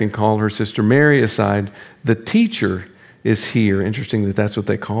went back and called her sister Mary aside. The teacher is here. Interesting that that's what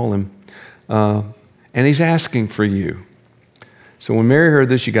they call him. And he's asking for you. So when Mary heard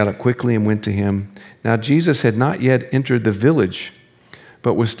this, she got up quickly and went to him. Now Jesus had not yet entered the village,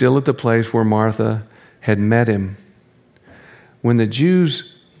 but was still at the place where Martha had met him. When the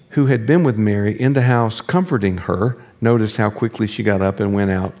Jews who had been with Mary in the house comforting her noticed how quickly she got up and went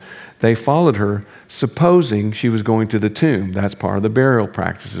out, they followed her, supposing she was going to the tomb. That's part of the burial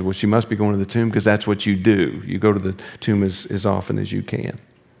practices. Well, she must be going to the tomb because that's what you do. You go to the tomb as often as you can.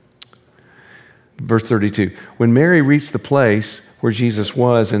 Verse 32, when Mary reached the place where Jesus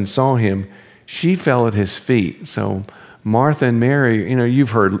was and saw him, she fell at his feet. So Martha and Mary,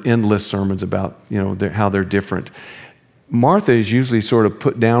 you've heard endless sermons about, how they're different. Martha is usually sort of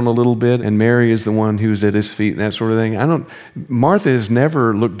put down a little bit, and Mary is the one who's at his feet and that sort of thing. Martha is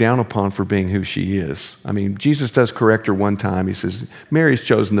never looked down upon for being who she is. I mean, Jesus does correct her one time. He says, Mary's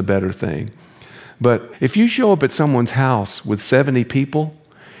chosen the better thing. But if you show up at someone's house with 70 people,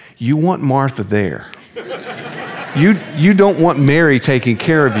 you want Martha there. You don't want Mary taking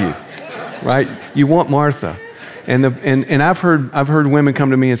care of you, right? You want Martha. And I've heard women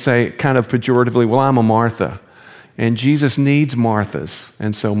come to me and say, kind of pejoratively, well, I'm a Martha. And Jesus needs Marthas.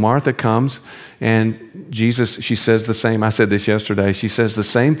 And so Martha comes, and she says the same. I said this yesterday. She says the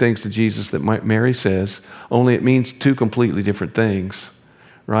same things to Jesus that Mary says, only it means two completely different things,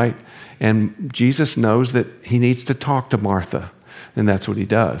 right? And Jesus knows that he needs to talk to Martha, and that's what he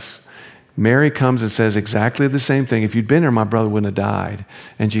does. Mary comes and says exactly the same thing. If you'd been here, my brother wouldn't have died.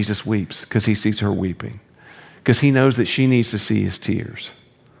 And Jesus weeps because he sees her weeping, because he knows that she needs to see his tears.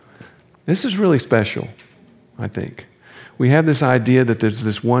 This is really special, I think. We have this idea that there's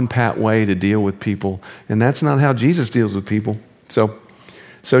this one pat way to deal with people, and that's not how Jesus deals with people. So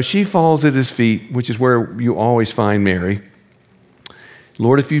she falls at his feet, which is where you always find Mary.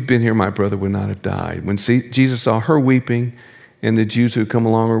 Lord, if you'd been here, my brother would not have died. When Jesus saw her weeping, and the Jews who come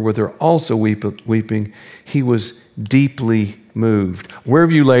along with her also weeping, he was deeply moved. Where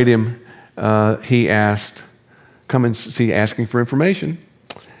have you laid him? He asked. Come and see, asking for information.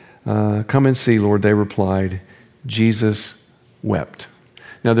 Come and see, Lord, they replied. Jesus wept.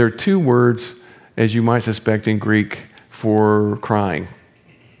 Now, there are two words, as you might suspect in Greek, for crying.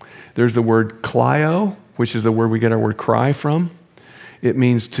 There's the word kleio, which is the word we get our word cry from. It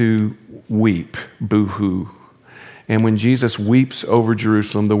means to weep, boo-hoo. And when Jesus weeps over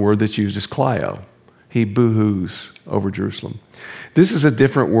Jerusalem, the word that's used is kleio. he boo-hoos over Jerusalem. This is a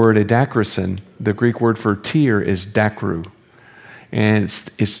different word, a dakrison. The Greek word for tear is dakru. And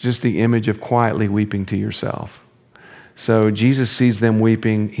it's just the image of quietly weeping to yourself. So Jesus sees them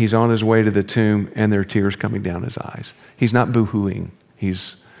weeping. He's on his way to the tomb, and there are tears coming down his eyes. He's not boo-hooing.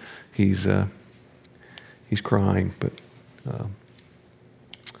 He's crying. But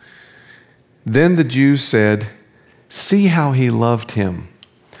then the Jews said, "See how he loved him."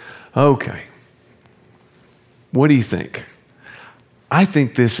 Okay. What do you think? I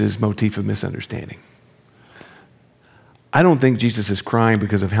think this is motif of misunderstanding. I don't think Jesus is crying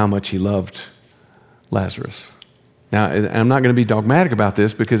because of how much he loved Lazarus. Now, I'm not going to be dogmatic about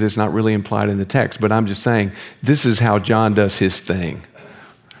this because it's not really implied in the text, but I'm just saying this is how John does his thing,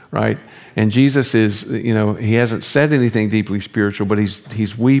 right? And Jesus is, he hasn't said anything deeply spiritual, but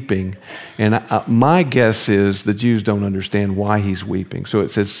he's weeping. And my guess is the Jews don't understand why he's weeping. So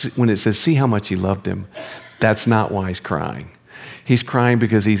it says, when it says, "See how much he loved him," that's not why he's crying. He's crying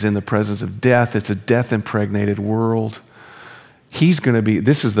because he's in the presence of death. It's a death-impregnated world.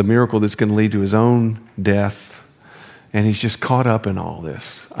 This is the miracle that's going to lead to his own death. And he's just caught up in all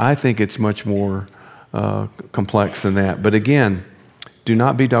this. I think it's much more complex than that. But again, do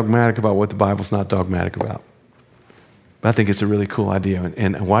not be dogmatic about what the Bible's not dogmatic about. But I think it's a really cool idea.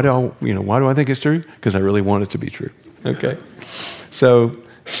 And why do I think it's true? Because I really want it to be true. Okay? So,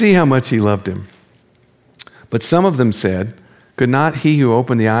 see how much he loved him. But some of them said, "Could not he who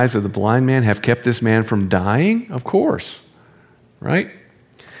opened the eyes of the blind man have kept this man from dying?" Of course. Right?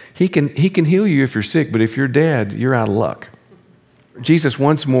 He can heal you if you're sick, but if you're dead, you're out of luck. Jesus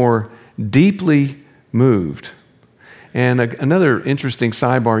once more deeply moved. And another interesting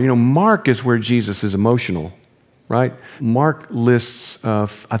sidebar, Mark is where Jesus is emotional, right? Mark lists,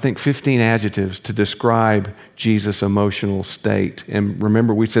 I think, 15 adjectives to describe Jesus' emotional state. And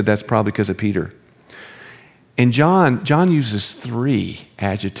remember, we said that's probably because of Peter. And John uses 3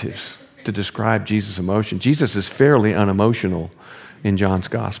 adjectives to describe Jesus' emotion. Jesus is fairly unemotional in John's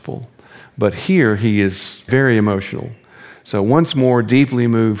gospel, but here he is very emotional. So once more, deeply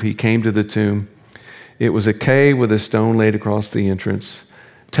moved, he came to the tomb. It was a cave with a stone laid across the entrance.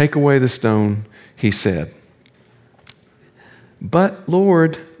 "Take away the stone," he said. "But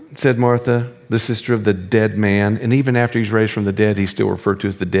Lord," said Martha, the sister of the dead man, and even after he's raised from the dead, he's still referred to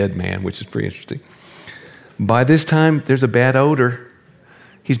as the dead man, which is pretty interesting. "By this time, there's a bad odor.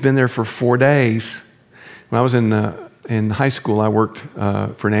 He's been there for 4 days." When I was in high school, I worked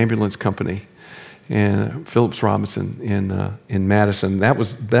for an ambulance company, and Phillips Robinson in Madison. That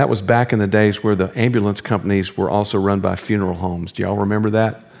was back in the days where the ambulance companies were also run by funeral homes. Do y'all remember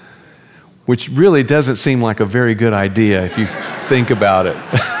that? Which really doesn't seem like a very good idea if you think about it.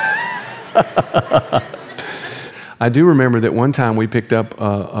 I do remember that one time we picked up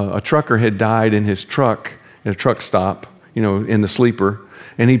a trucker had died in his truck at a truck stop, in the sleeper,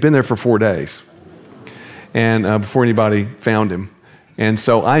 and he'd been there for 4 days. And before anybody found him. And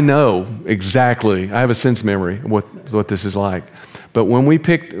so I know exactly, I have a sense memory of what this is like. But when we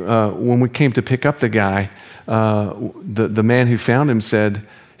came to pick up the guy, the man who found him said,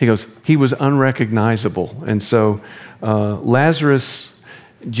 he was unrecognizable. And so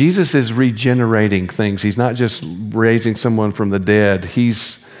Jesus is regenerating things. He's not just raising someone from the dead.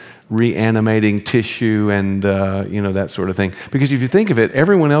 He's reanimating tissue and that sort of thing. Because if you think of it,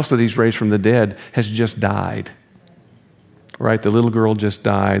 everyone else that he's raised from the dead has just died. Right? The little girl just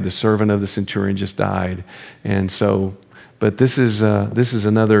died. The servant of the centurion just died. And so, but this is a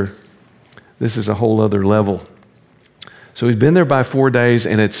whole other level. So he's been there by 4 days,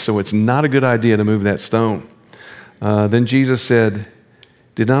 and it's not a good idea to move that stone. Then Jesus said,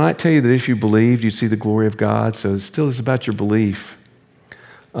 "Did I not tell you that if you believed, you'd see the glory of God?" So it still is about your belief.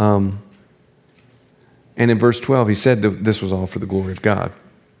 And in verse 12, he said that this was all for the glory of God.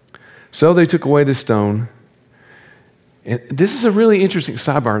 So they took away the stone. And this is a really interesting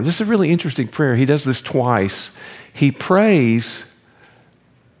sidebar. This is a really interesting prayer. He does this twice. He prays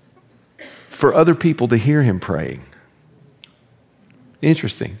for other people to hear him praying.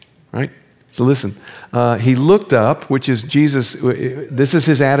 Interesting, right? So listen, he looked up, which is Jesus. This is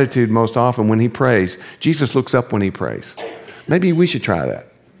his attitude most often when he prays. Jesus looks up when he prays. Maybe we should try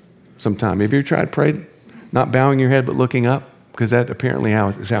that sometime. Have you ever tried praying, not bowing your head but looking up? Because that apparently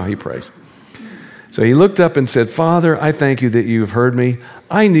is how he prays. So he looked up and said, "Father, I thank you that you have heard me.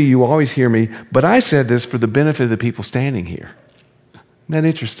 I knew you always hear me, but I said this for the benefit of the people standing here." Isn't that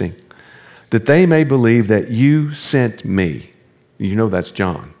interesting? "That they may believe that you sent me." That's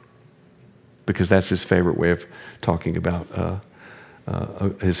John, because that's his favorite way of talking about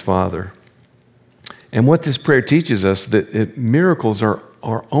his Father. And what this prayer teaches us, that miracles are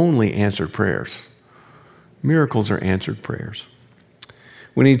only answered prayers. Miracles are answered prayers.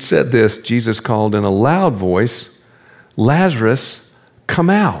 When he'd said this, Jesus called in a loud voice, "Lazarus, come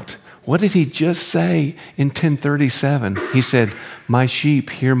out." What did he just say in 1037? He said, "My sheep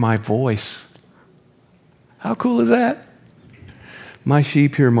hear my voice." How cool is that? My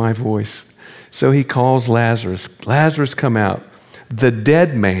sheep hear my voice. So he calls Lazarus. Lazarus, come out. The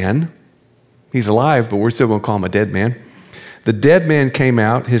dead man, he's alive, but we're still going to call him a dead man. The dead man came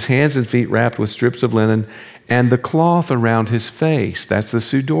out, his hands and feet wrapped with strips of linen, and the cloth around his face. That's the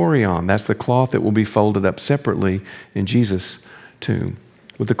sudorion. That's the cloth that will be folded up separately in Jesus' tomb.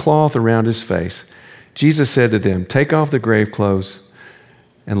 With the cloth around his face, Jesus said to them, "Take off the grave clothes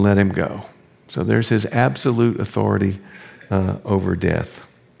and let him go." So there's his absolute authority over death.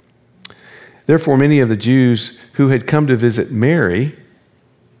 Therefore, many of the Jews who had come to visit Mary,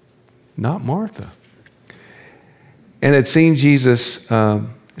 not Martha, and had seen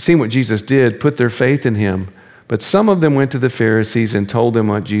what Jesus did, put their faith in him. But some of them went to the Pharisees and told them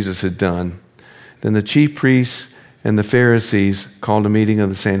what Jesus had done. Then the chief priests and the Pharisees called a meeting of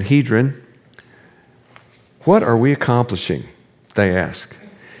the Sanhedrin. "What are we accomplishing?" they asked.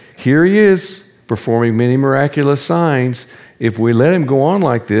 "Here he is, performing many miraculous signs. If we let him go on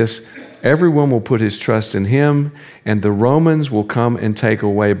like this, everyone will put his trust in him, and the Romans will come and take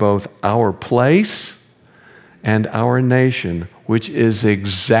away both our place and our nation," which is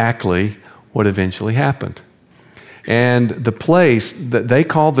exactly what eventually happened. And the place that they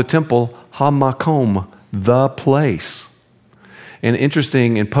called the temple Hamakom, the place. And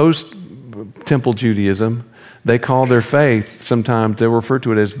interesting, in post-temple Judaism, they call their faith, sometimes they refer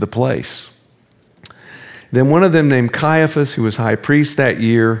to it as the place. Then one of them named Caiaphas, who was high priest that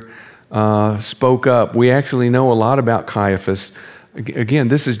year, spoke up. We actually know a lot about Caiaphas. Again,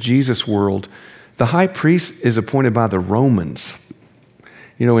 this is Jesus' world. The high priest is appointed by the Romans.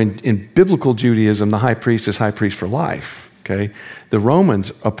 You know, in biblical Judaism, the high priest is high priest for life, okay? The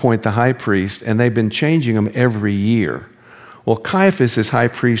Romans appoint the high priest, and they've been changing them every year. Well, Caiaphas is high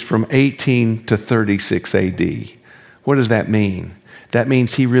priest from 18 to 36 AD. What does that mean? That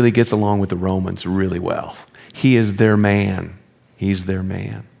means he really gets along with the Romans really well. He is their man. He's their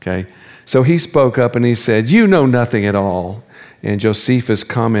man, okay? So he spoke up and he said, "You know nothing at all." And Josephus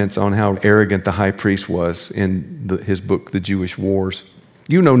comments on how arrogant the high priest was in his book, The Jewish Wars.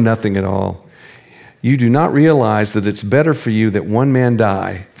 "You know nothing at all. You do not realize that it's better for you that one man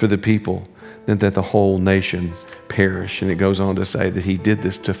die for the people than that the whole nation perish." And it goes on to say that he did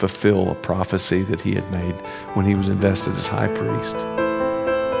this to fulfill a prophecy that he had made when he was invested as high priest.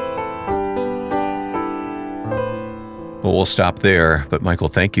 Well, we'll stop there. But Michael,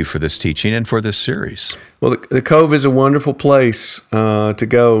 thank you for this teaching and for this series. Well, the Cove is a wonderful place to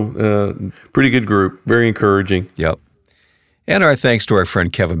go. Pretty good group, very encouraging. Yep. And our thanks to our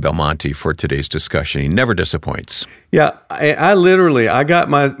friend Kevin Belmonte for today's discussion. He never disappoints. Yeah, I literally got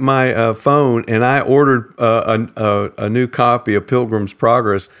my phone and I ordered a new copy of Pilgrim's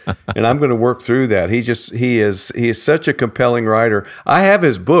Progress, and I'm going to work through that. He is such a compelling writer. I have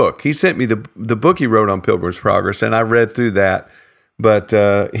his book. He sent me the book he wrote on Pilgrim's Progress, and I read through that. But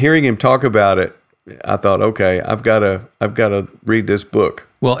hearing him talk about it, I thought, okay, I've got to read this book.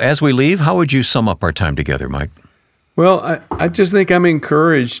 Well, as we leave, how would you sum up our time together, Mike? Well, I just think I'm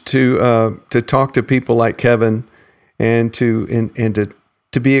encouraged to talk to people like Kevin, and to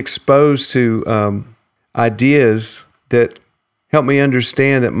be exposed to ideas that help me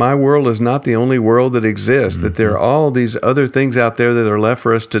understand that my world is not the only world that exists. Mm-hmm. That there are all these other things out there that are left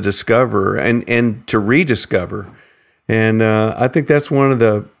for us to discover and to rediscover. And I think that's one of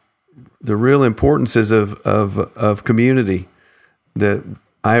the real importances of community. That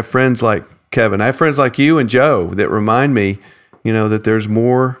I have friends like Kevin. I have friends like you and Joe that remind me, that there's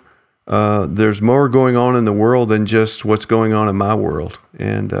more going on in the world than just what's going on in my world.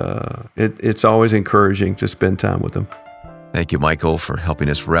 And it's always encouraging to spend time with them. Thank you, Michael, for helping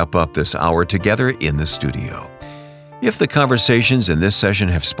us wrap up this hour together in the studio. If the conversations in this session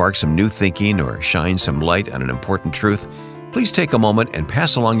have sparked some new thinking or shined some light on an important truth, please take a moment and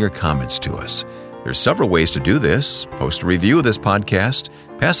pass along your comments to us. There's several ways to do this. Post a review of this podcast,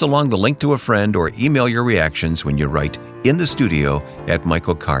 pass along the link to a friend, or email your reactions when you write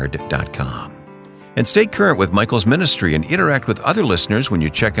inthestudio@michaelcard.com. And stay current with Michael's ministry and interact with other listeners when you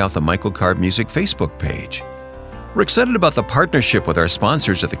check out the Michael Card Music Facebook page. We're excited about the partnership with our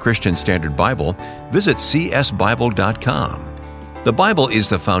sponsors at the Christian Standard Bible. Visit csbible.com. The Bible is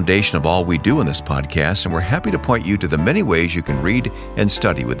the foundation of all we do in this podcast, and we're happy to point you to the many ways you can read and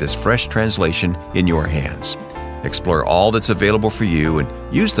study with this fresh translation in your hands. Explore all that's available for you and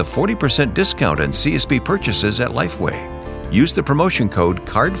use the 40% discount on CSB purchases at Lifeway. Use the promotion code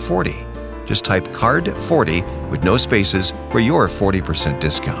CARD40. Just type CARD40 with no spaces for your 40%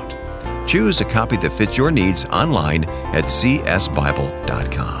 discount. Choose a copy that fits your needs online at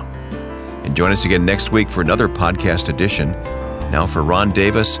csbible.com. And join us again next week for another podcast edition. Now for Ron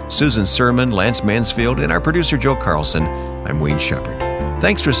Davis, Susan Sermon, Lance Mansfield, and our producer Joe Carlson, I'm Wayne Shepherd.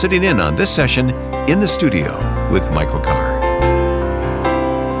 Thanks for sitting in on this session in the studio with Michael Carr.